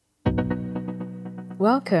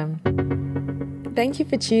Welcome. Thank you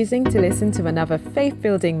for choosing to listen to another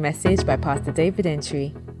faith-building message by Pastor David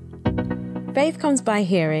Entry. Faith comes by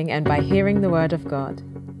hearing, and by hearing the Word of God.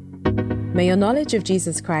 May your knowledge of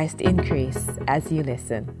Jesus Christ increase as you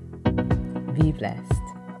listen. Be blessed.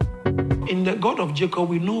 In the God of Jacob,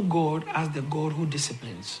 we know God as the God who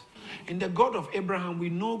disciplines. In the God of Abraham, we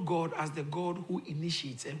know God as the God who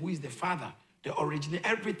initiates and who is the Father, the originator.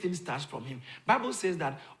 Everything starts from him. Bible says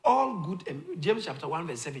that all good, and James chapter 1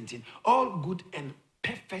 verse 17, all good and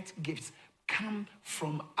perfect gifts come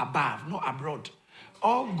from above, not abroad.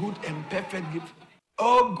 All good and perfect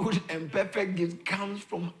gifts comes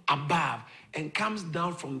from above and comes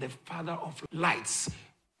down from the Father of lights,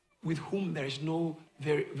 with whom there is no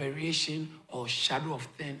variation or shadow of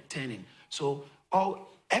turning. So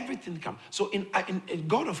everything comes. So in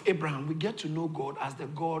God of Abraham, we get to know God as the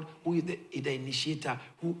God who is the initiator,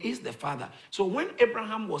 who is the Father. So when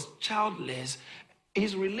Abraham was childless,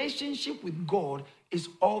 his relationship with God is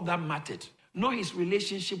all that mattered, not his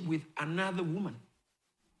relationship with another woman.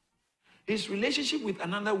 His relationship with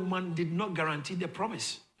another woman did not guarantee the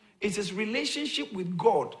promise. It's his relationship with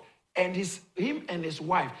God and him and his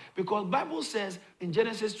wife. Because Bible says in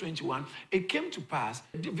Genesis 21, it came to pass,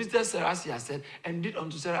 visited Sarah as he has said, and did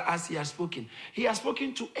unto Sarah as he has spoken. He has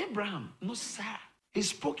spoken to Abraham, not Sarah. He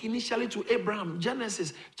spoke initially to Abraham.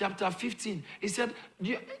 Genesis chapter 15. He said,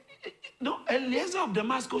 no, Eliezer of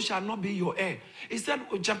Damascus shall not be your heir. He said,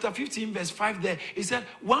 chapter 15, verse 5 there, he said,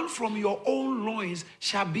 one from your own loins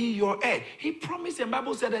shall be your heir. He promised, and the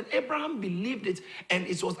Bible said that Abraham believed it, and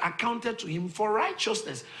it was accounted to him for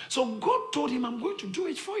righteousness. So God told him, I'm going to do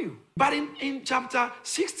it for you. But in chapter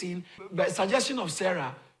 16, by suggestion of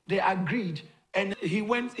Sarah, they agreed, and he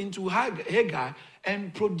went into Hagar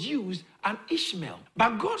and produced an Ishmael.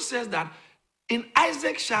 But God says that in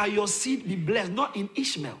Isaac shall your seed be blessed, not in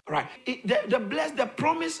Ishmael. Right? The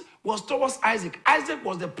promise was towards Isaac. Isaac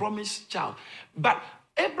was the promised child. But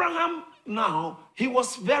Abraham now, he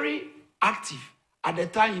was very active at the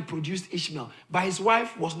time he produced Ishmael. But his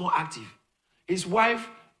wife was not active. His wife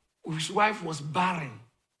was barren.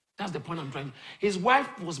 That's the point I'm trying to. His wife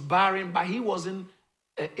was barren, but he wasn't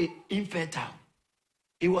infertile.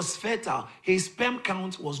 He was fertile. His sperm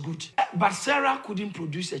count was good. But Sarah couldn't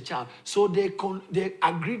produce a child. So they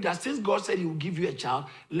agreed that since God said he will give you a child,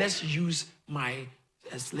 let's use my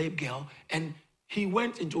slave girl. And he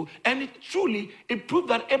went into, and it proved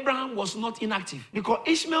that Abraham was not inactive. Because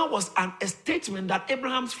Ishmael was a statement that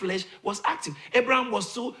Abraham's flesh was active. Abraham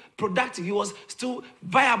was still productive. He was still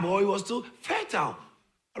viable. He was still fertile.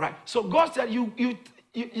 All right. So God said, you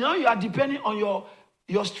are depending on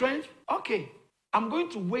your strength. Okay. I'm going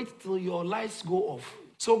to wait till your lights go off.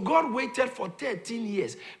 So God waited for 13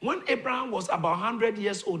 years. When Abraham was about 100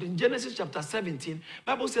 years old, in Genesis chapter 17,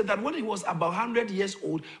 Bible said that when he was about 100 years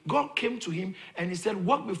old, God came to him and he said,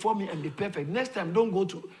 walk before me and be perfect. Next time, don't go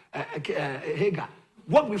to Hagar.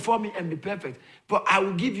 Walk before me and be perfect, but I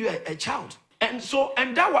will give you a child. And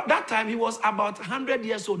that time he was about 100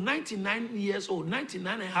 years old, 99 years old,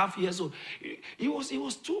 99 and a half years old. He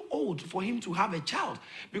was too old for him to have a child.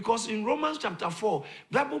 Because in Romans chapter 4,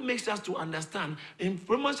 the Bible makes us to understand, in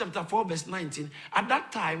Romans chapter 4 verse 19, at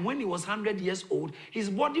that time when he was 100 years old, his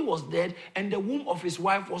body was dead and the womb of his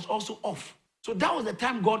wife was also off. So that was the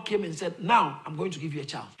time God came and said, now I'm going to give you a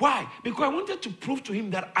child. Why? Because I wanted to prove to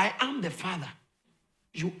him that I am the Father.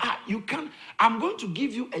 I'm going to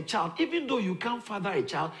give you a child. Even though you can't father a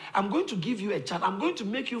child, I'm going to give you a child. I'm going to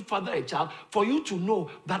make you father a child for you to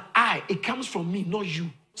know that it comes from me, not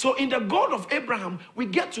you. So in the God of Abraham, we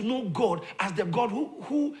get to know God as the God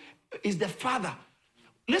who is the Father.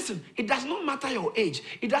 Listen, it does not matter your age.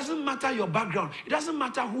 It doesn't matter your background. It doesn't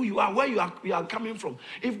matter who you are, where you are coming from.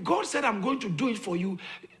 If God said, I'm going to do it for you,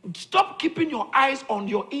 stop keeping your eyes on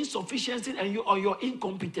your insufficiency and your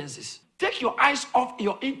incompetencies. Take your eyes off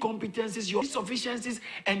your incompetencies, your insufficiencies,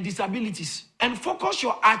 and disabilities, and focus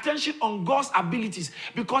your attention on God's abilities,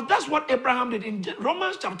 because that's what Abraham did. In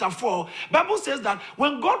Romans chapter 4, Bible says that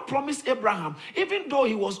when God promised Abraham, even though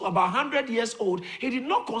he was about 100 years old, he did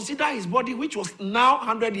not consider his body, which was now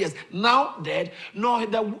 100 years, now dead, nor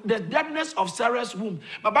the deadness of Sarah's womb.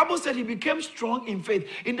 But Bible said he became strong in faith.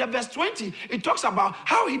 In the verse 20, it talks about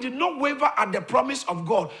how he did not waver at the promise of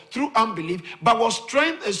God through unbelief, but was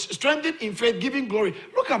strengthened in faith, giving glory.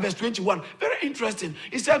 Look at verse 21. Very interesting.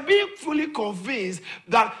 It said, being fully convinced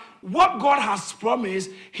that what God has promised,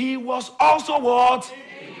 he was also what?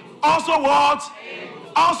 Able. Also what?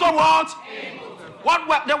 Able. Also what? Able.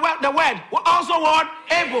 What the word? Also what?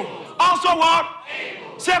 Able. Also what?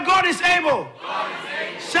 Able. Say, God is able.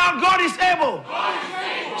 Shout, God is able.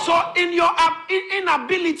 So in your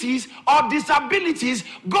inabilities or disabilities,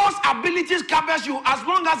 God's abilities covers you as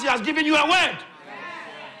long as he has given you a word.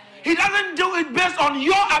 He doesn't do it based on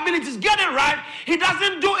your abilities. Get it right. He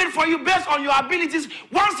doesn't do it for you based on your abilities.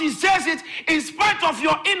 Once he says it, in spite of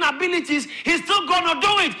your inabilities, he's still going to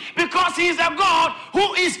do it because he is a God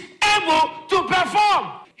who is able to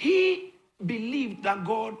perform. He believed that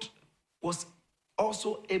God was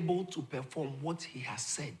also able to perform what he has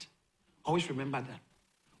said. Always remember that.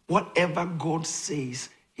 Whatever God says,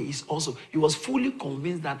 he was fully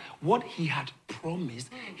convinced that what he had promised,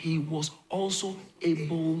 he was also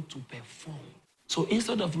able to perform. So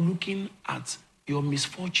instead of looking at your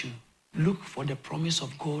misfortune, look for the promise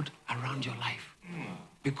of God around your life.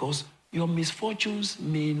 Because your misfortunes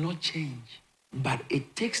may not change, but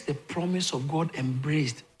it takes the promise of God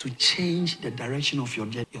embraced to change the direction of your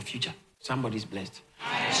future. Somebody's blessed.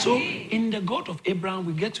 So in the God of Abraham,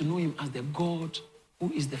 we get to know him as the God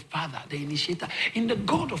who is the father, the initiator. In the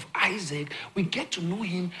God of Isaac, we get to know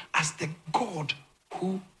him as the God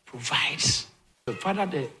who provides. The father,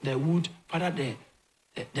 the wood, father,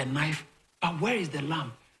 the knife. But where is the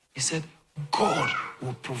lamb? He said, God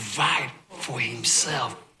will provide for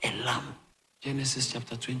himself a lamb. Genesis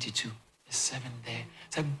chapter 22, verse 7 there.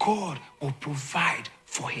 It said, God will provide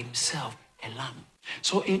for himself a lamb.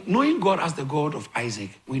 So in knowing God as the God of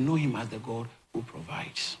Isaac, we know him as the God who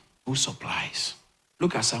provides, who supplies.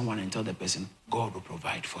 Look at someone and tell the person, God will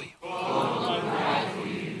provide for you. God will provide for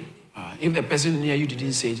you. If the person near you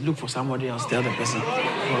didn't say it, look for somebody else, tell the person, God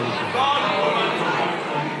will provide.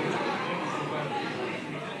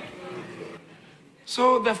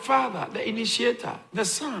 So the father, the initiator, the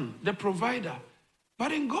son, the provider.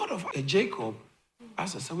 But in God of Jacob,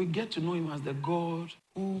 as I said, we get to know him as the God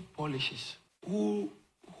who polishes, who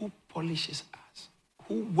polishes us,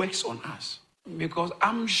 who works on us. Because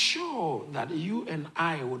I'm sure that you and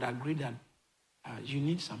I would agree that you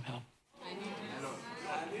need some help.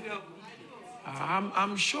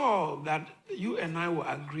 I'm sure that you and I will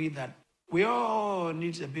agree that we all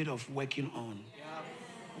need a bit of working on.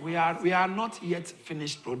 We are not yet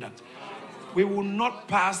finished product. We will not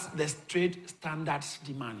pass the straight standards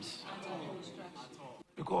demands.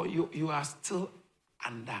 Because you are still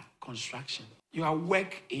under construction. You are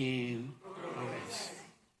work in progress.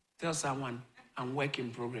 Tell someone, I'm work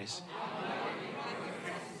in progress.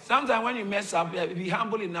 Sometimes when you mess up, be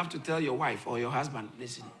humble enough to tell your wife or your husband,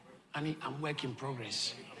 listen, honey, I'm work in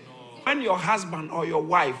progress. When your husband or your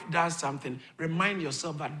wife does something, remind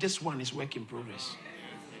yourself that this one is work in progress.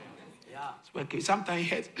 It's working. Sometimes it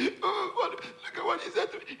hurts. Oh, look at what he said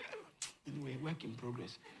to me. Anyway, work in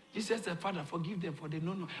progress. Jesus said, Father, forgive them for they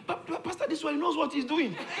don't know. But Pastor, this one knows what he's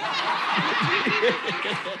doing.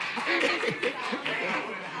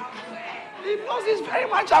 He knows, he's very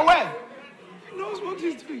much aware. He knows what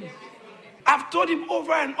he's doing. I've told him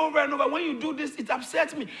over and over and over, when you do this, it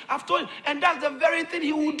upsets me. I've told him, and that's the very thing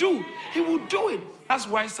he will do. He will do it. That's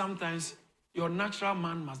why sometimes your natural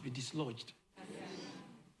man must be dislodged.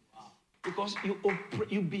 Because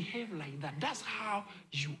you behave like that. That's how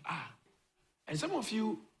you are. And some of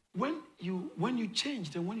you, when you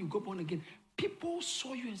changed and when you go born again, people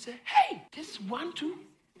saw you and said, hey, this one too.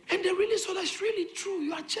 And they really saw that's really true.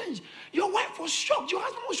 You are changed. Your wife was shocked. Your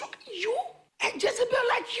husband was shocked. You? And Jezebel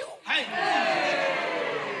like you? Hey.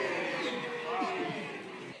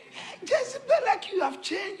 Jezebel like you have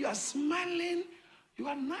changed. You are smiling. You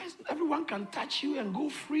are nice. Everyone can touch you and go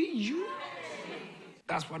free. You?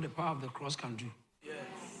 That's what the power of the cross can do. Yes.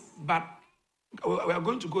 But we are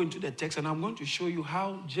going to go into the text and I'm going to show you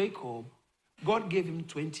how Jacob, God gave him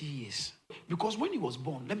 20 years. Because when he was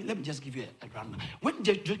born, let me just give you a rundown. When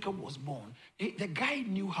Jacob was born, the guy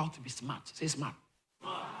knew how to be smart. Say smart.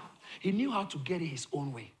 He knew how to get it his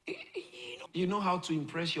own way. You know how to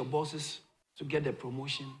impress your bosses to get the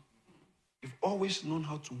promotion. You've always known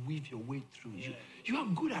how to weave your way through. You are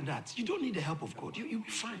good at that. You don't need the help of God. You'll be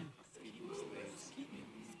fine.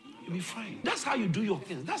 You'll be fine. That's how you do your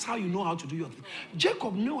things. That's how you know how to do your things.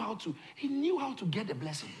 Jacob knew how to get the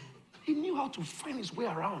blessing. He knew how to find his way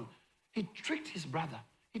around. He tricked his brother.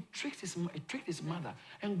 He tricked his mother.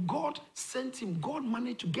 And God sent him. God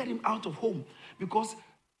managed to get him out of home because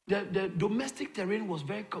the domestic terrain was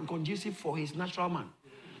very conducive for his natural man.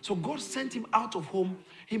 So God sent him out of home.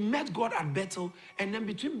 He met God at Bethel. And then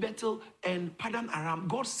between Bethel and Paddan Aram,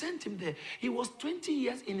 God sent him there. He was 20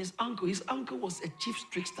 years in his uncle. His uncle was a chief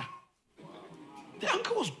trickster. The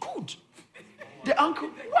uncle was good. The uncle,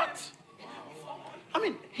 what? I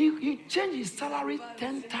mean, he changed his salary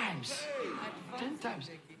 10 times. 10 times.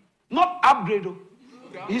 Not upgrade.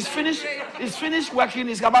 He's finished working.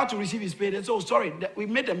 He's about to receive his pay. So sorry, we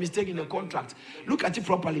made a mistake in the contract. Look at it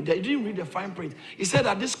properly. They didn't read the fine print. He said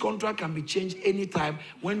that this contract can be changed anytime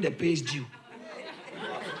when the pay is due.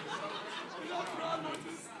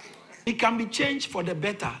 It can be changed for the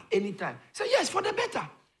better anytime. Say yes, for the better.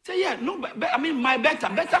 Say yeah, no, my better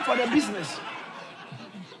for the business.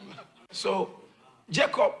 So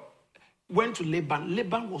Jacob went to Laban.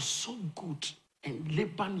 Laban was so good, and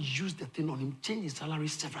Laban used the thing on him, changed his salary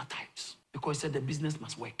several times because he said the business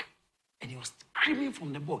must work. And he was screaming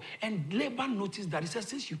from the boy. And Laban noticed that. He said,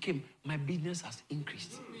 since you came, my business has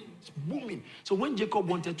increased. It's booming. So when Jacob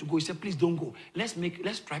wanted to go, he said, please don't go. Let's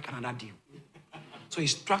strike another deal. So he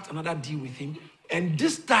struck another deal with him. And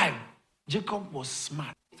this time, Jacob was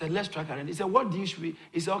smart. He said, let's strike another deal. He said, what deal should we?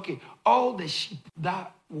 He said, okay, all the sheep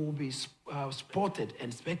that will be spotted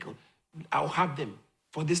and speckled, I'll have them.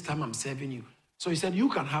 For this time, I'm serving you. So he said, you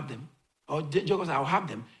can have them. Or Jacob said, I'll have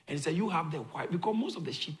them. And he said, you have the white. Because most of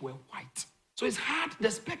the sheep were white. So it's hard. The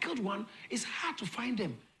speckled one, it's hard to find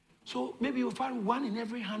them. So maybe you'll find one in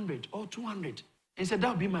every 100 or 200. And he said,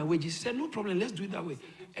 that'll be my wages. He said, no problem, let's do it that way.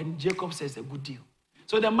 And Jacob says, a good deal.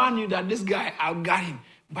 So the man knew that this guy, I got him.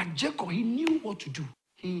 But Jacob, he knew what to do.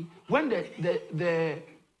 When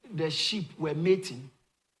the sheep were mating,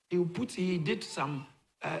 he did some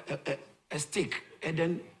a stick and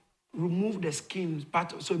then removed the skin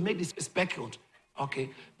part, so it made this speckled,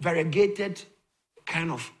 variegated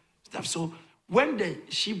kind of stuff. So when the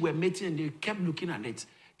sheep were mating and they kept looking at it,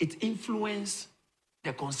 it influenced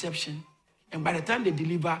the conception. And by the time they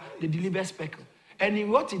deliver speckled.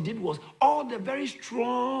 And what he did was all the very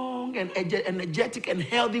strong and energetic and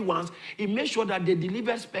healthy ones, he made sure that they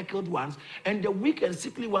delivered speckled ones, and the weak and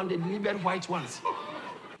sickly ones, they delivered white ones.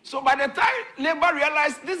 So by the time Laban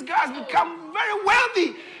realized this guy has become very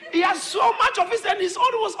wealthy, he has so much of it, and his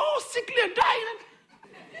own was all sickly and dying.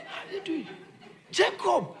 How did he do it?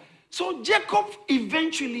 Jacob. So Jacob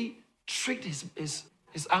eventually tricked his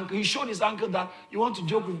uncle. He showed his uncle that you want to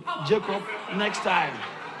joke with Jacob next time.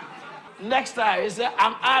 Next time, he said,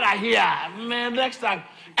 I'm out of here, man, next time.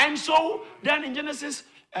 And so then in Genesis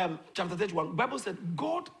chapter 31, the Bible said,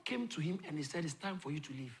 God came to him and he said, it's time for you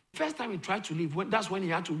to leave. First time he tried to leave, that's when he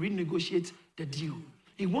had to renegotiate the deal.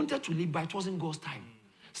 He wanted to leave, but it wasn't God's time.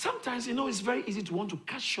 Sometimes, it's very easy to want to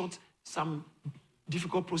cut short some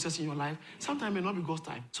difficult process in your life. Sometimes it may not be God's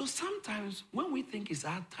time. So sometimes when we think it's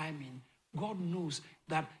our timing, God knows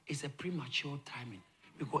that it's a premature timing.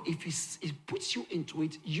 Because if he puts you into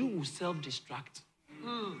it, you will self-destruct.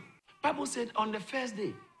 Bible said on the first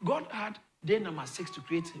day, God had day number 6 to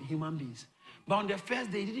create human beings. But on the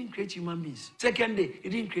first day, he didn't create human beings. Second day, he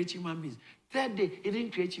didn't create human beings. Third day, he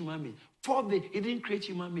didn't create human beings. Fourth day, he didn't create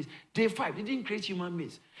human beings. Day 5, he didn't create human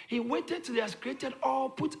beings. He waited till he has created all,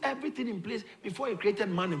 put everything in place before he created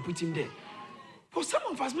man and put him there. For some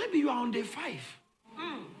of us, maybe you are on day 5.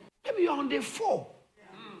 Maybe you are on day 4.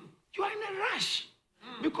 You are in a rush.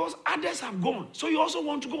 Because others have gone. So you also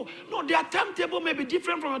want to go. No, their timetable may be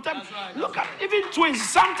different from your time. Right. Look at even twins.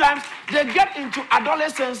 Sometimes they get into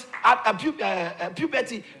adolescence at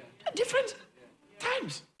puberty at different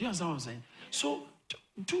times. You understand what I'm saying? So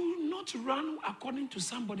do not run according to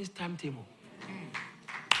somebody's timetable.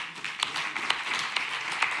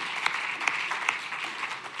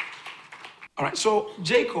 All right, so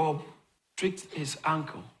Jacob tricked his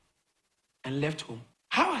uncle and left home.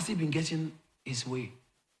 How has he been getting his way?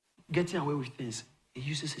 Getting away with things. He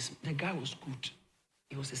uses the guy was good.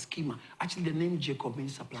 He was a schemer. Actually, the name Jacob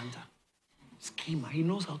means supplanter. Schemer. He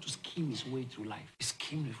knows how to scheme his way through life. He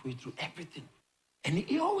schemed his way through everything. And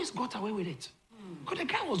he always got away with it. Because the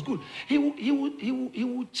guy was good. He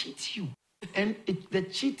would cheat you. And the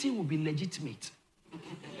cheating will be legitimate.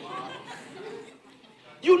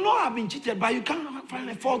 You know I've been cheated, but you can't find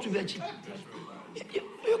a fault with the cheat.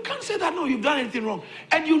 You can't say that, no, you've done anything wrong.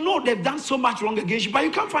 And you know they've done so much wrong against you, but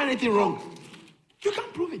you can't find anything wrong. You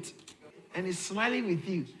can't prove it. And he's smiling with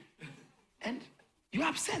you. And you're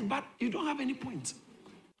upset, but you don't have any points.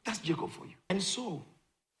 That's Jacob for you. And so,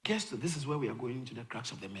 this is where we are going into the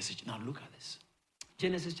crux of the message. Now look at this.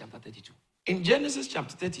 Genesis chapter 32. In Genesis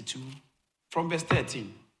chapter 32, from verse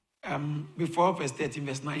 13, before verse 13,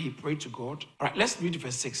 verse 9, he prayed to God. All right, let's read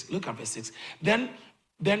verse 6. Look at verse 6. Then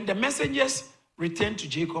the messengers returned to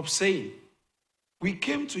Jacob, saying, we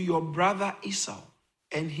came to your brother Esau,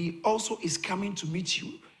 and he also is coming to meet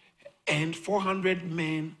you, and 400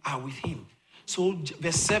 men are with him. So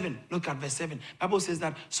verse 7, look at verse 7. Bible says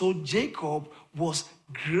that, so Jacob was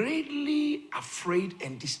greatly afraid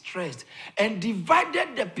and distressed, and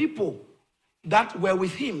divided the people that were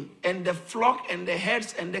with him, and the flock and the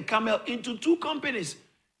herds and the camel into 2 companies.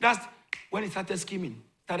 That's when he started scheming,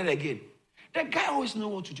 started again. The guy always know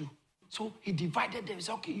what to do. So he divided them. He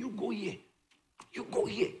said, okay, you go here. You go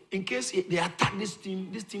here. In case they attack this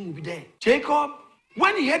team will be there. Jacob,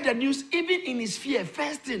 when he heard the news, even in his fear,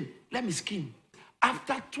 first thing, let me scheme.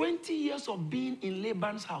 After 20 years of being in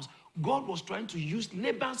Laban's house, God was trying to use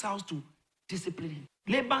Laban's house to discipline him.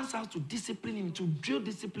 Laban's house to discipline him, to drill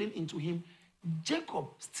discipline into him. Jacob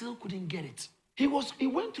still couldn't get it. He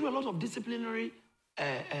went through a lot of disciplinary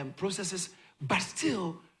processes, but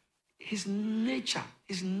still, his nature,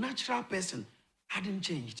 his natural person hadn't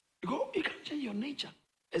changed. Because you can't change your nature.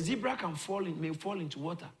 A zebra may fall into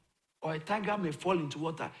water, or a tiger may fall into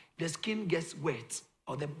water. The skin gets wet,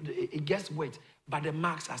 or it gets wet, but the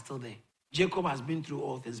marks are still there. Jacob has been through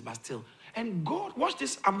all things, but still. And God, watch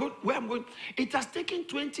this, I'm going. It has taken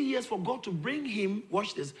 20 years for God to bring him,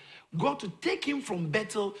 watch this, God to take him from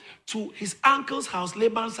Bethel to his uncle's house,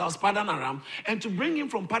 Laban's house, Padan Aram, and to bring him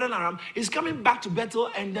from Padan Aram, he's coming back to Bethel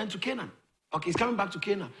and then to Canaan. Okay, he's coming back to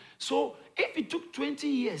Canaan. So if it took 20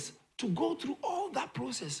 years to go through all that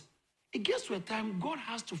process, it gets to a time God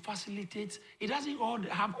has to facilitate. He doesn't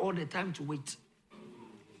have all the time to wait.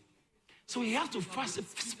 So he has to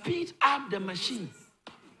speed up the machine.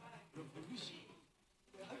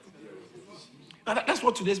 Now that's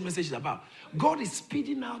what today's message is about. God is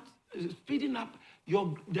speeding up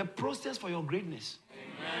the process for your greatness.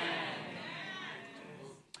 Amen.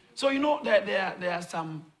 So you know that there are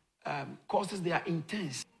some courses, they are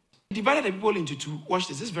intense. He divided the people into two. Watch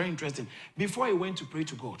this. This is very interesting. Before he went to pray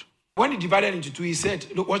to God, when he divided into two, he said,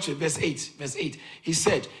 look, watch it, verse 8. Verse 8. He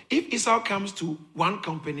said, if Esau comes to one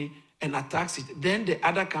company and attacks it, then the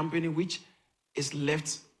other company which is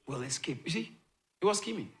left will escape. You see, he was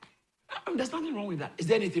scheming. There's nothing wrong with that. Is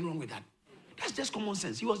there anything wrong with that? That's just common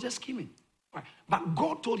sense. He was just scheming. Right. But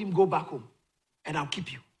God told him, go back home and I'll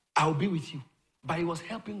keep you. I'll be with you. But he was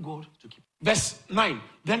helping God to keep. Verse 9.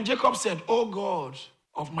 Then Jacob said, O God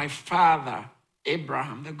of my father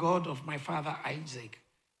Abraham, the God of my father Isaac.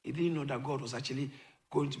 He didn't know that God was actually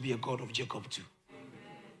going to be a God of Jacob too.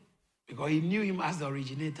 Because he knew him as the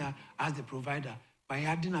originator, as the provider. But he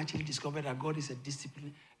hadn't actually discovered that God is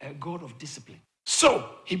a God of discipline. So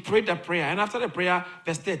he prayed that prayer. And after the prayer,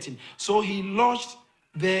 verse 13. So he lodged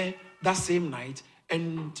there that same night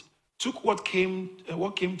and took what came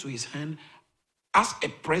to his hand as a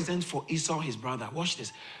present for Esau, his brother. Watch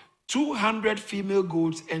this. 200 female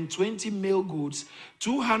goats and 20 male goats,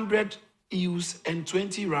 200 ewes and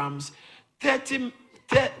 20 rams, 30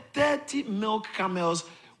 milk camels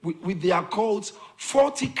with their colts,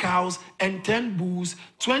 40 cows and 10 bulls,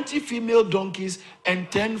 20 female donkeys and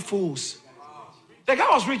 10 foals. The guy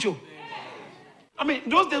was rich. I mean,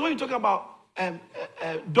 those days when you talk about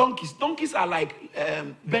donkeys are like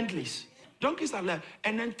Bentleys. Donkeys are like,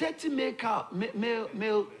 and then 30 male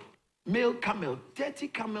camel. 30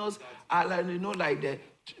 camels are like, like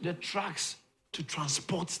the trucks to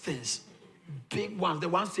transport things. Big ones. The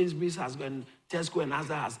ones Sainsbury's has and Tesco and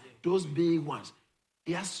Asda has. Those big ones.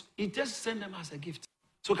 He just sent them as a gift.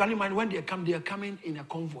 So can you imagine when they are coming in a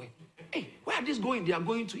convoy. Hey, where are these going? They are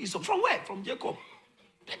going to Esau. From where? From Jacob.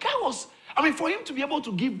 The guy was, for him to be able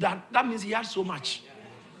to give that means he had so much.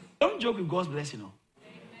 Don't joke with God's blessing.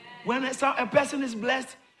 When a person is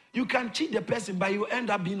blessed, you can cheat the person, but you end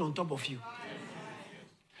up being on top of you.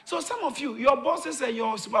 So some of you, your bosses and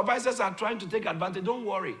your supervisors are trying to take advantage. Don't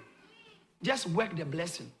worry. Just work the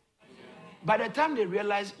blessing. By the time they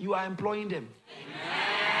realize you are employing them.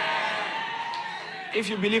 If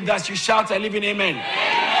you believe that, you shout a living amen.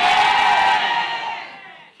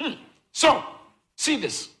 So, see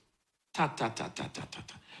this.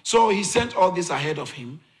 So he sent all this ahead of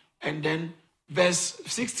him. And then, verse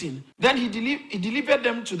 16. Then he delivered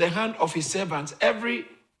them to the hand of his servants, every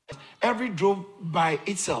drove by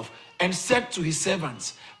itself, and said to his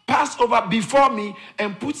servants, pass over before me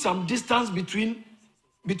and put some distance between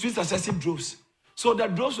successive droves. So the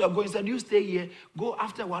droves were going, said, you stay here, go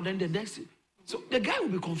after one, then the next. So the guy will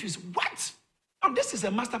be confused. What? Oh, this is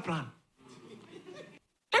a master plan.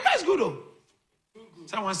 The guy's good though.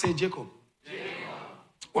 Someone say Jacob.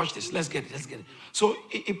 Watch this. Let's get it. So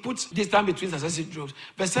he puts distance between successive droves.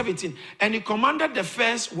 Verse 17. And he commanded the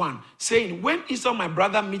first one, saying, when Esau my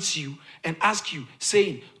brother meets you and asks you,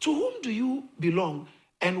 saying, to whom do you belong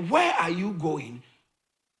and where are you going?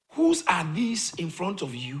 Whose are these in front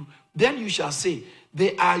of you? Then you shall say,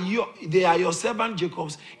 they are your servant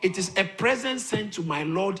Jacob's. It is a present sent to my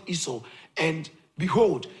lord Esau. And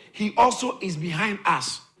behold, he also is behind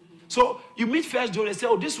us. So you meet first Joe and say,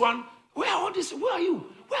 oh, this one, where are all this? Where are you?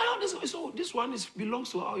 Where are all this? So this one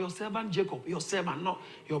belongs to your servant Jacob. Your servant, not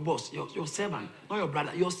your boss. Your servant, not your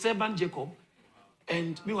brother. Your servant Jacob.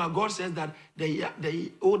 And meanwhile, God says that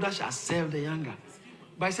the older shall serve the younger.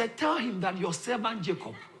 But he said, tell him that your servant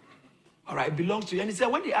Jacob, all right, belongs to you. And he said,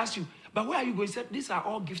 when they asked you, but where are you going? He said, these are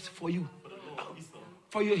all gifts for you.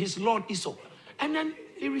 For you, his Lord Esau. And then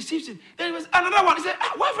he receives it. Then he was another one. He said,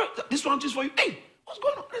 this one is for you. Hey, what's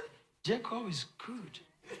going on? Jacob is good.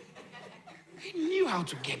 He knew how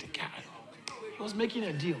to get the guy. He was making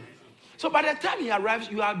a deal. So by the time he arrives,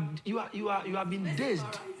 you have been dazed.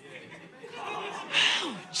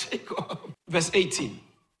 Jacob. Verse 18.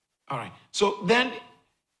 All right. So then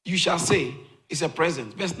you shall say, it's a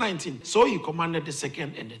present. Verse 19. So he commanded the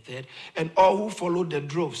second and the third, and all who followed the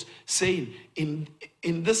droves, saying, in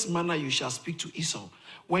this manner you shall speak to Esau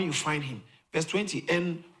when you find him. Verse 20.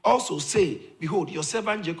 And also say, behold, your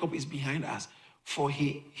servant Jacob is behind us. For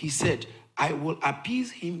he said, I will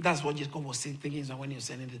appease him. That's what Jacob was saying, thinking when he was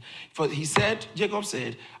saying this. For he said, Jacob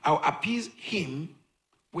said, I will appease him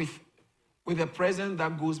with a present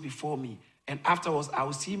that goes before me. And afterwards, I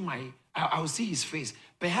will see his face.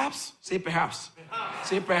 Perhaps, say perhaps.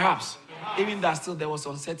 Say perhaps. Even that still there was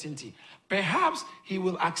uncertainty. Perhaps he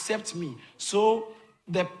will accept me. So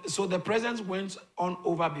the present went on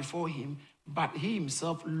over before him, but he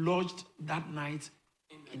himself lodged that night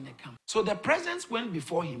in the camp. So the presence went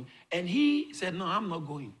before him, and he said, no, I'm not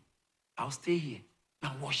going. I'll stay here.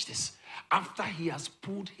 Now watch this. After he has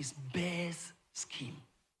pulled his best scheme.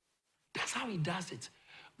 That's how he does it.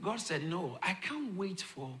 God said, no, I can't wait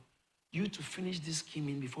for you to finish this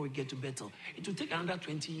scheming before we get to Bethel. It will take another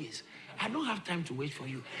 20 years. I don't have time to wait for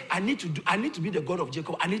you. I need to be the God of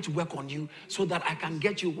Jacob. I need to work on you so that I can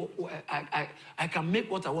get you, I can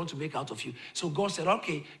make what I want to make out of you. So God said,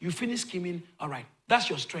 okay, you finish scheming. All right, that's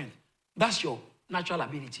your strength. That's your natural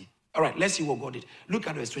ability. All right, let's see what God did. Look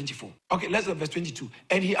at verse 24. Okay, let's go to verse 22.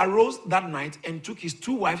 And he arose that night and took his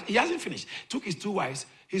 2 wives. He hasn't finished. Took his 2 wives,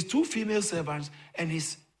 his 2 female servants, and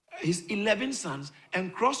his 11 sons,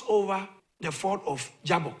 and crossed over the ford of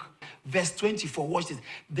Jabbok. Verse 24, watch this.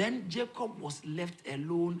 Then Jacob was left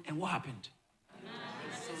alone, and what happened?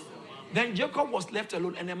 Then Jacob was left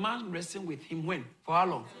alone, and a man wrestling with him when? For how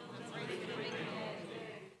long?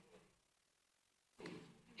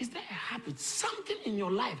 Is there a habit, something in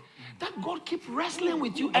your life that God keeps wrestling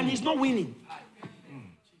with you and he's not winning?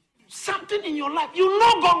 Something in your life. You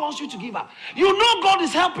know God wants you to give up. You know God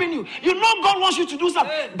is helping you. You know God wants you to do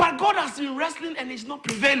something. But God has been wrestling and he's not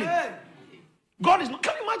prevailing. God is not,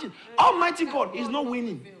 can you imagine? Almighty God is not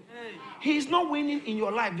winning. He is not winning in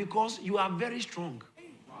your life because you are very strong.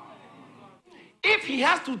 If he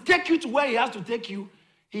has to take you to where he has to take you,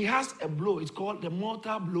 he has a blow. It's called the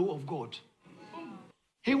mortal blow of God.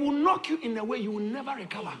 He will knock you in a way you will never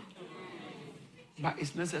recover. But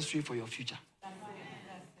it's necessary for your future.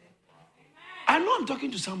 I know I'm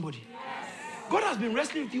talking to somebody. God has been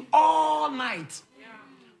wrestling with you all night.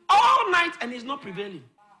 All night, and he's not prevailing.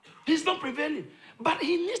 He's not prevailing. But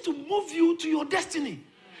he needs to move you to your destiny.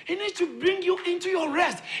 He needs to bring you into your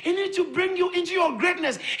rest. He needs to bring you into your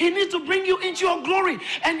greatness. He needs to bring you into your glory.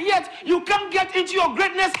 And yet, you can't get into your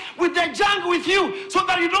greatness with the junk with you, so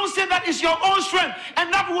that you don't say that it's your own strength.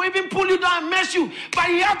 And that will even pull you down and mess you. But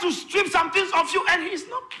he has to strip some things off you, and he's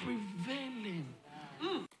not prevailing.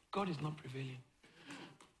 God is not prevailing.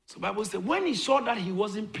 So the Bible says, when he saw that he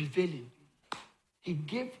wasn't prevailing, he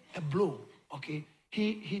gave a blow, okay?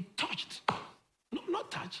 He touched. No, not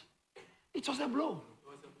touch. It was a blow.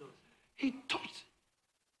 He touched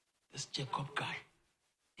this Jacob guy.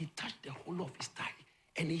 He touched the whole of his thigh.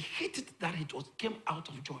 And he hit it that it came out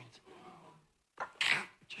of joint.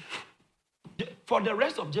 For the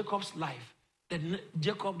rest of Jacob's life,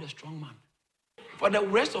 Jacob the strong man. For the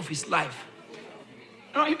rest of his life.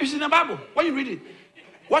 It's in the Bible. When you read it,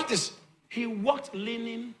 watch this. He walked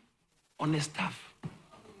leaning on a staff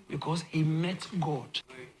because he met God.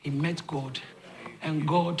 He met God. And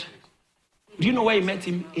God... Do you know where he met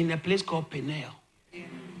him? In a place called Peniel.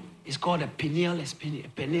 It's called a Peniel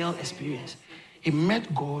experience. He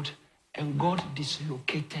met God, and God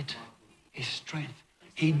dislocated his strength.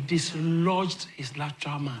 He dislodged his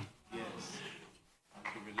lateral man.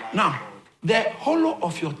 Now, the hollow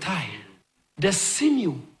of your thigh, the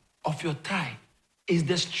sinew of your thigh, is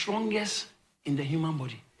the strongest in the human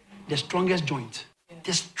body. The strongest joint.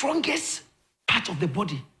 The strongest part of the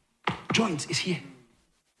body, joint, is here.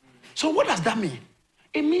 So what does that mean?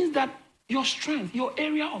 It means that your strength, your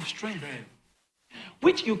area of strength,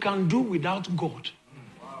 which you can do without God.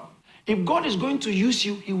 If God is going to use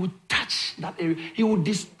you, he will touch that area. He will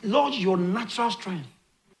dislodge your natural strength.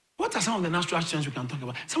 What are some of the natural strengths we can talk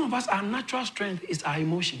about? Some of us, our natural strength is our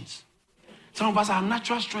emotions. Some of us, our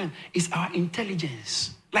natural strength is our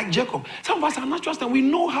intelligence. Like Jacob. Some of us, our natural strength, we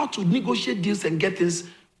know how to negotiate deals and get things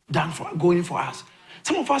done going for us.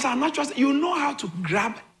 Some of us, our natural strength, you know how to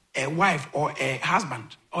grab a wife or a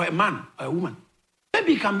husband or a man or a woman.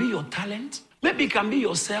 Maybe it can be your talent. Maybe it can be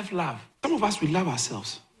your self-love. Some of us, we love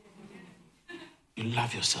ourselves. You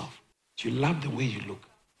love yourself. You love the way you look.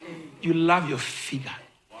 You love your figure.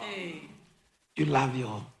 You love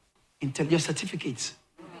your certificates.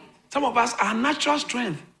 Some of us, our natural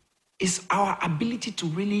strength is our ability to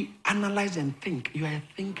really analyze and think. You are a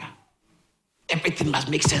thinker. Everything must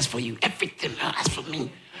make sense for you. Everything, as for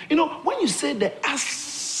me. You know, when you say the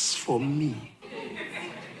as for me,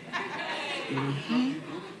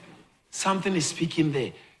 something is speaking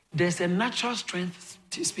there. There's a natural strength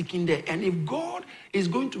speaking there. And if God is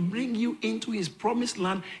going to bring you into his promised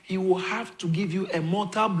land, he will have to give you a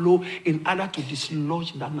mortal blow in order to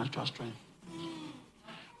dislodge that natural strength.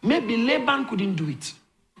 Maybe Laban couldn't do it.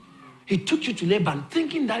 He took you to Laban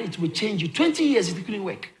thinking that it would change you. 20 years it couldn't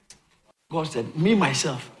work. God said, me,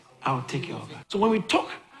 myself, I'll take care of that. So when we talk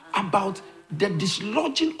about the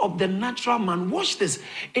dislodging of the natural man, watch this.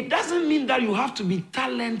 It doesn't mean that you have to be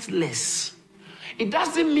talentless. It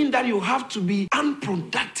doesn't mean that you have to be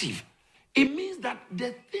unproductive. It means that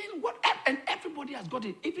the thing, and everybody has got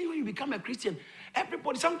it. Even when you become a Christian,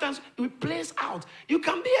 everybody, sometimes it plays out. You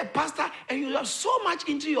can be a pastor and you are so much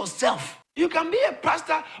into yourself. You can be a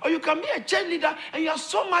pastor or you can be a church leader and you are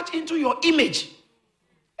so much into your image.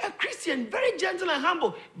 A Christian, very gentle and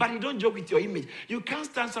humble, but you don't joke with your image. You can't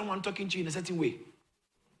stand someone talking to you in a certain way.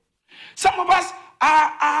 Some of us,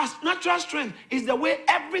 our natural strength is the way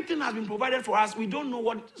everything has been provided for us. We don't know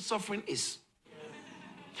what suffering is.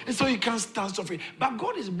 And so you can't stand suffering. But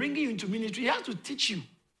God is bringing you into ministry. He has to teach you.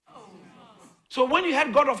 So when you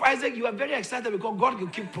heard God of Isaac, you are very excited because God will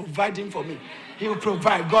keep providing for me. He will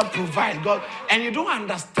provide. God provide. God. And you don't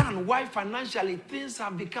understand why financially things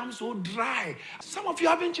have become so dry. Some of you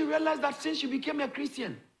haven't realized that since you became a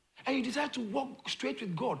Christian and you decided to walk straight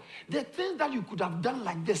with God, the things that you could have done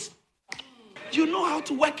like this, you know how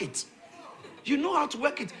to work it. You know how to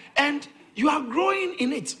work it. And you are growing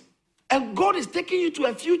in it. And God is taking you to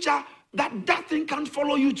a future that thing can't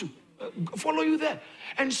follow you there.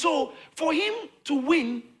 And so for him to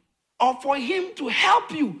win, or for him to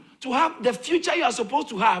help you to have the future you are supposed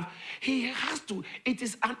to have, he has to, it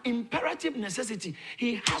is an imperative necessity.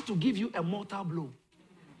 He has to give you a mortal blow.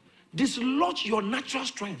 Dislodge your natural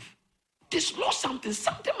strength. Dislodge something.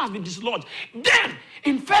 Something must be dislodged. Then,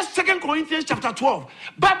 in 2 Corinthians chapter 12,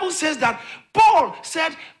 Bible says that Paul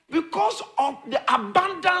said, because of the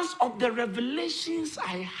abundance of the revelations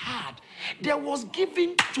I had, there was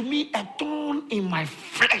given to me a thorn in my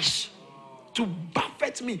flesh to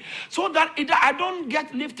buffet me, so that I don't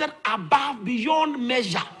get lifted above beyond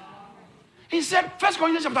measure. He said, 1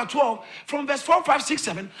 Corinthians chapter 12, from verse 4, 5, 6,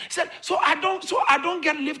 7, he said, so I don't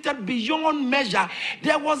get lifted beyond measure.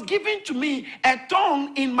 There was given to me a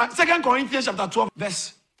thorn in my 2 Corinthians chapter 12,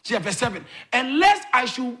 verse 7. Unless I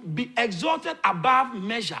should be exalted above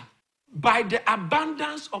measure by the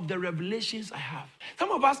abundance of the revelations I have.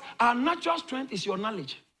 Some of us, our natural strength is your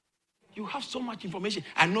knowledge. You have so much information.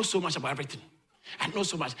 I know so much about everything. I know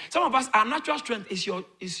so much. Some of us, our natural strength is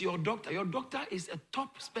your doctor. Your doctor is a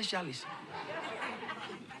top specialist.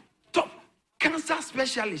 Top cancer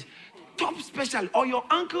specialist. Top specialist. Or your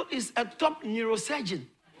uncle is a top neurosurgeon.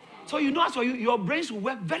 So you know, as for you, your brains will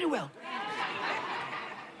work very well.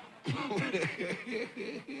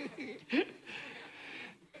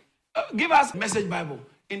 Give us Message Bible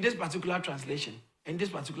in this particular translation, in this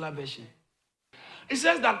particular version. It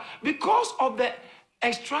says that because of the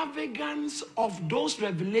extravagance of those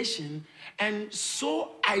revelations, and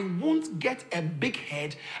so I won't get a big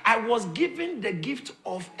head, I was given the gift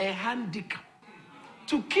of a handicap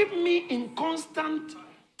to keep me in constant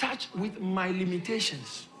touch with my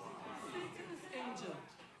limitations.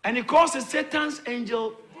 And it caused Satan's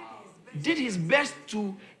angel did his best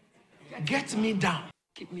to get me down,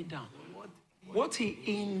 keep me down. What he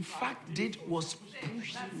in fact did was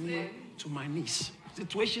push me to my knees.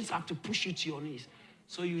 Situations have to push you to your knees,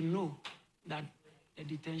 so you know that the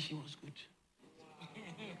detention was good.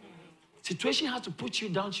 Situation has to put you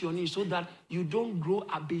down to your knees so that you don't grow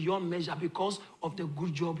beyond measure because of the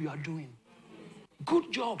good job you are doing.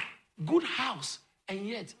 Good job, good house, and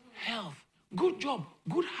yet health. Good job,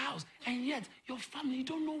 good house, and yet your family, you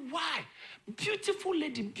don't know why. Beautiful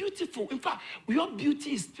lady, beautiful. In fact, your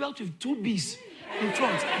beauty is spelled with 2 B's in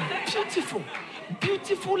front. Beautiful,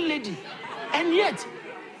 beautiful lady. And yet,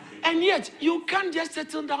 And yet, you can't just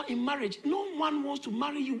settle down in marriage. No one wants to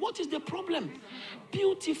marry you. What is the problem?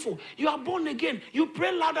 Beautiful. You are born again. You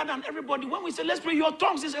pray louder than everybody. When we say, let's pray, your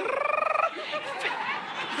tongues is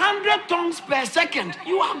 100 tongues per second.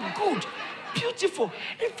 You are good. Beautiful.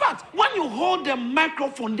 In fact, when you hold the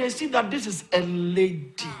microphone, they see that this is a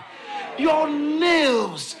lady. Your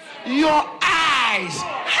nails, your eyes,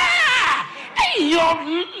 hey.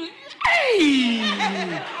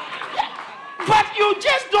 But you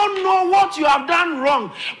just don't know what you have done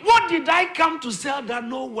wrong. What did I come to sell that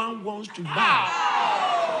no one wants to buy?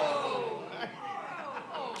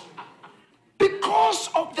 Because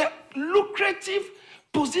of the lucrative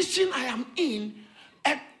position I am in,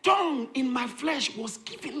 a tongue in my flesh was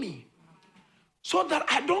given me so that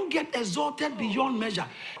I don't get exalted beyond measure.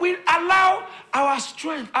 We allow our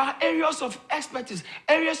strength, our areas of expertise,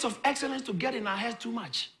 areas of excellence to get in our heads too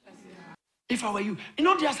much. If I were you,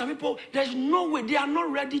 there are some people, there's no way, they are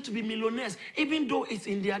not ready to be millionaires, even though it's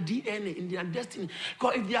in their DNA, in their destiny.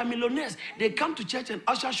 Because if they are millionaires, they come to church and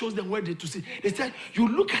usher shows them where to sit. They say, you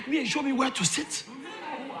look at me and show me where to sit.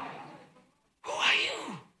 Who are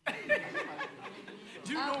you?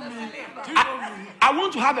 Do you know me? I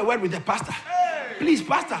want to have a word with the pastor. Please,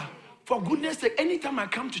 pastor, for goodness sake, anytime I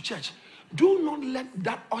come to church, do not let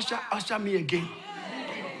that usher me again.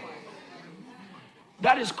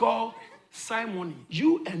 That is called simony.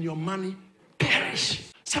 You and your money perish.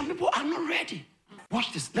 Some people are not ready.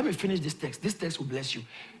 Watch this. Let me finish this text. This text will bless you.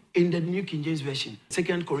 In the New King James Version, 2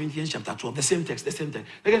 Corinthians chapter 12, the same text. 2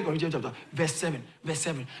 Corinthians chapter verse 7.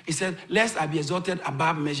 It said, lest I be exalted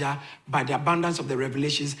above measure by the abundance of the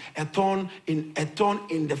revelations, a thorn in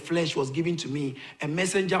the flesh was given to me, a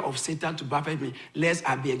messenger of Satan to buffet me, lest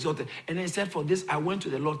I be exalted. And then it said, for this I went to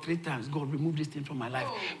the Lord 3 times. God, remove this thing from my life.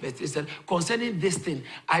 But it said, concerning this thing,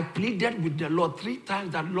 I pleaded with the Lord 3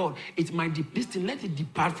 times that, Lord, it might this thing, let it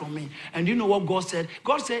depart from me. And you know what God said?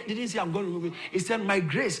 God said, didn't say I'm going to remove it. He said, my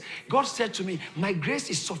grace. God said to me, my grace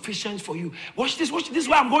is sufficient for you. Watch this. This is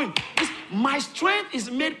where I'm going. My strength is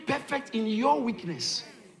made perfect in your weakness.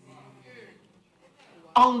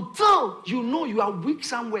 Until you know you are weak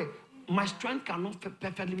somewhere, my strength cannot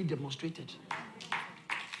perfectly be demonstrated.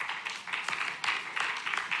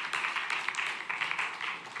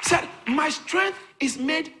 Said, my strength is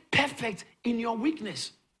made perfect in your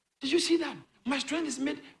weakness. Did you see that? My strength is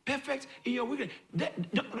made perfect in your weakness.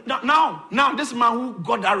 Now, this man who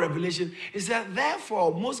got that revelation, he said,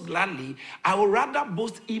 therefore, most gladly, I will rather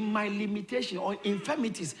boast in my limitation or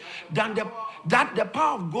infirmities than that the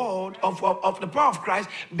power of God, of the power of Christ,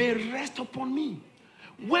 may rest upon me.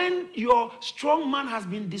 When your strong man has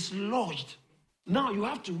been dislodged, now you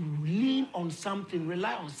have to lean on something,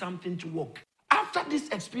 rely on something to work. After this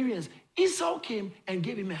experience, Esau came and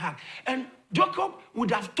gave him a hug. And Jacob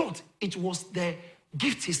would have thought it was the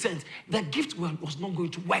gift he sent. The gift was not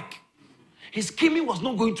going to work. His scheming was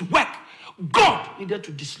not going to work. God needed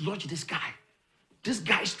to dislodge this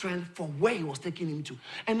guy's strength from where he was taking him to.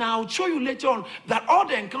 And I'll show you later on that all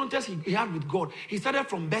the encounters he had with God, he started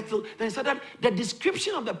from Bethel, then he started, the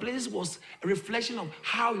description of the places was a reflection of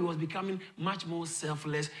how he was becoming much more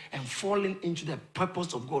selfless and falling into the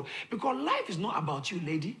purpose of God. Because life is not about you,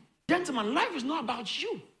 lady. Gentlemen, life is not about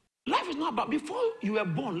you. Life is not about, before you were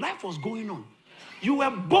born, life was going on. You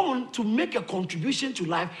were born to make a contribution to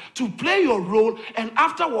life, to play your role, and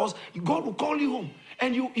afterwards, God will call you home.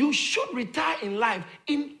 And you should retire in life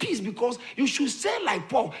in peace, because you should say like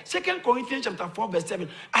Paul, 2 Corinthians chapter 4, verse 7,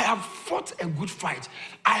 I have fought a good fight.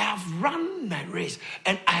 I have run my race,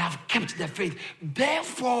 and I have kept the faith.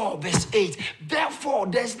 Therefore, verse 8, therefore,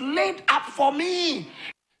 there's laid up for me.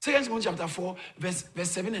 2 Corinthians chapter 4, verse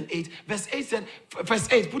 7 and 8. Verse 8 said,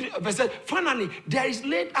 finally, there is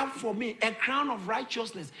laid up for me a crown of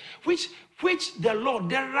righteousness, which the Lord,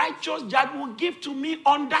 the righteous judge, will give to me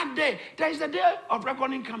on that day. There is a day of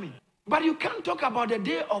reckoning coming. But you can't talk about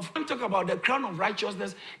the crown of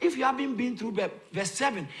righteousness if you haven't been through verse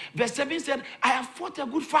 7. Verse 7 said, I have fought a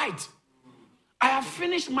good fight. I have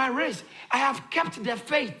finished my race. I have kept the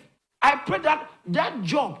faith. I pray that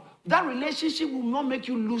job, that relationship will not make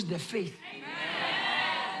you lose the faith.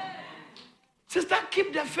 Amen. Sister,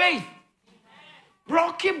 keep the faith.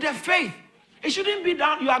 Bro, keep the faith. It shouldn't be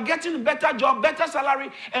that you are getting a better job, better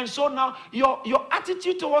salary, and so now your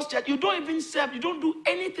attitude towards church, you don't even serve, you don't do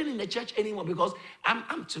anything in the church anymore because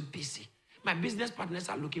I'm too busy. My business partners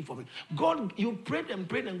are looking for me. God, you prayed,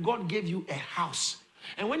 and God gave you a house.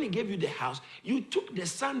 And when he gave you the house, you took the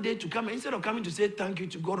Sunday to come. Instead of coming to say thank you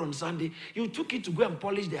to God on Sunday, you took it to go and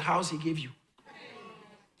polish the house he gave you.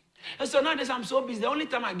 And so nowadays I'm so busy. The only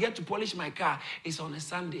time I get to polish my car is on a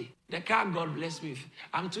Sunday. The car, God bless me.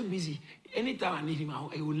 I'm too busy. Anytime I need him,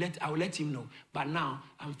 I will let him know. But now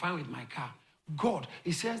I'm fine with my car. God,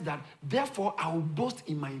 he says that, therefore I will boast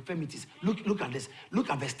in my infirmities. Look at this. Look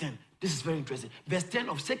at verse 10. This is very interesting. Verse 10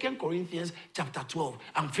 of 2 Corinthians chapter 12.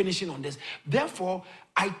 I'm finishing on this. Therefore,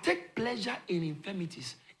 I take pleasure in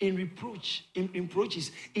infirmities, in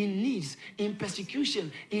reproaches, in needs, in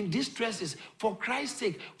persecution, in distresses, for Christ's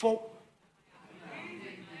sake, for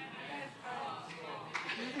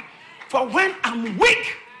when I'm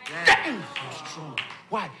weak, then I'm strong.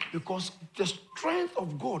 Why? Because the strength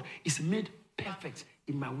of God is made perfect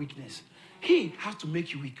in my weakness. He has to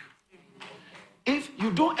make you weak. If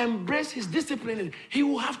you don't embrace his discipline, he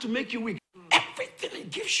will have to make you weak. Everything he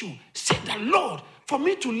gives you, say the Lord, for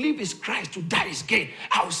me to live is Christ, to die is gain.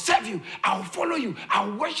 I'll serve you, I'll follow you,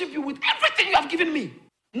 I'll worship you with everything you have given me.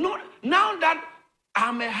 Now that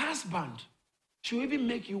I'm a husband, should even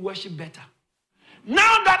make you worship better.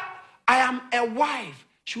 Now that I am a wife,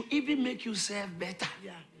 should even make you serve better.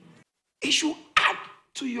 Yeah. It should add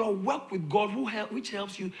to your work with God, which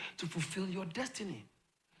helps you to fulfill your destiny.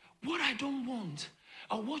 What I don't want,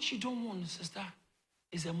 or what you don't want, sister,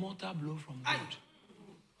 is a mortal blow from God.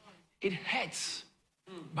 It hurts,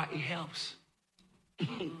 but it helps.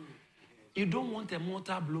 You don't want a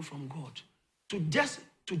mortal blow from God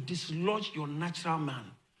to dislodge your natural man,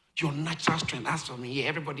 your natural strength. That's for me. Yeah,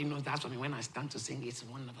 everybody knows that's for me. When I stand to sing, it's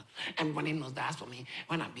wonderful. Everybody knows that's for me.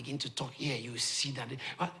 When I begin to talk, yeah, you see that.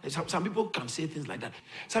 Some people can say things like that.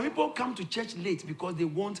 Some people come to church late because they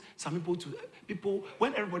want some people,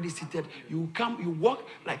 when everybody's seated, you walk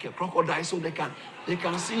like a crocodile so they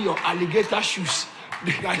can see your alligator shoes.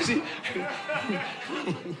 They can see.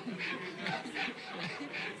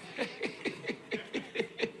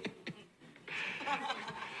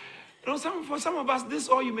 For some of us, this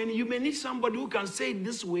all you may need somebody who can say it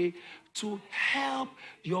this way to help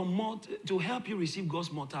you receive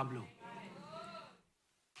God's mortal blow.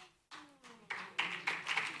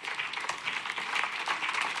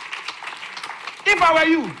 If I were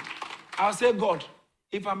you, I'll say, God,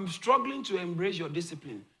 if I'm struggling to embrace your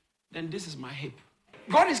discipline, then this is my hip.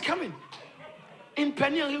 God is coming. In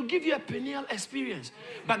Peniel, he'll give you a Peniel experience.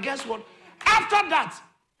 But guess what? After that,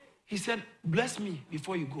 he said, bless me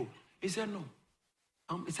before you go. He said, no.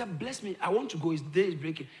 He said, bless me. I want to go. His day is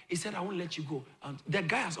breaking. He said, I won't let you go. And the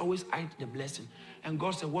guy has always eyed the blessing. And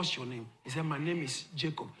God said, what's your name? He said, my name is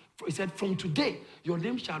Jacob. He said, from today, your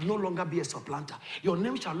name shall no longer be a supplanter. Your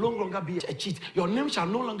name shall no longer be a cheat. Your name shall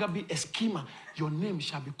no longer be a schemer. Your name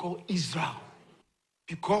shall be called Israel.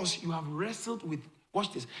 Because you have wrestled with,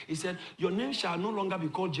 watch this. He said, your name shall no longer be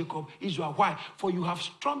called Jacob, Israel. Why? For you have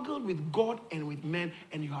struggled with God and with men,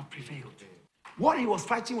 and you have prevailed. What he was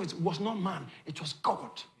fighting with was not man, it was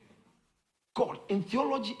God. God. In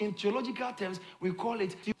theological terms, we call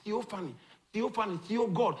it theophany. Theo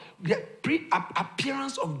God. The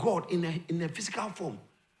appearance of God in a physical form.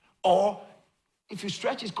 Or, if you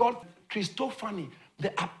stretch, it's called Christophany.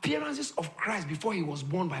 The appearances of Christ before he was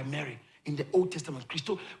born by Mary in the Old Testament.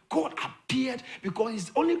 God appeared because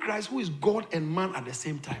it's only Christ who is God and man at the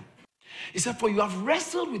same time. He said, for you have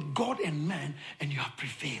wrestled with God and man, and you have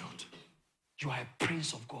prevailed. You are a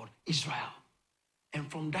prince of God, Israel.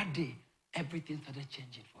 And from that day, everything started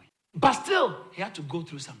changing for him. But still, he had to go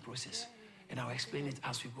through some process. And I'll explain it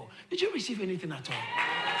as we go. Did you receive anything at all?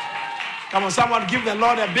 Come on, someone give the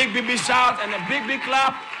Lord a big, big, big shout and a big, big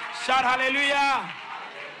clap. Shout hallelujah.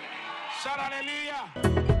 Shout hallelujah.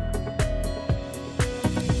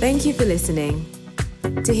 Thank you for listening.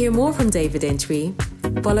 To hear more from David Entry,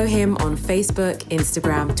 follow him on Facebook,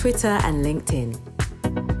 Instagram, Twitter, and LinkedIn.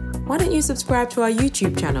 Why don't you subscribe to our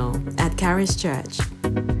YouTube channel at Charis Church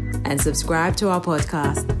and subscribe to our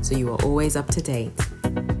podcast so you are always up to date.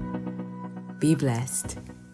 Be blessed.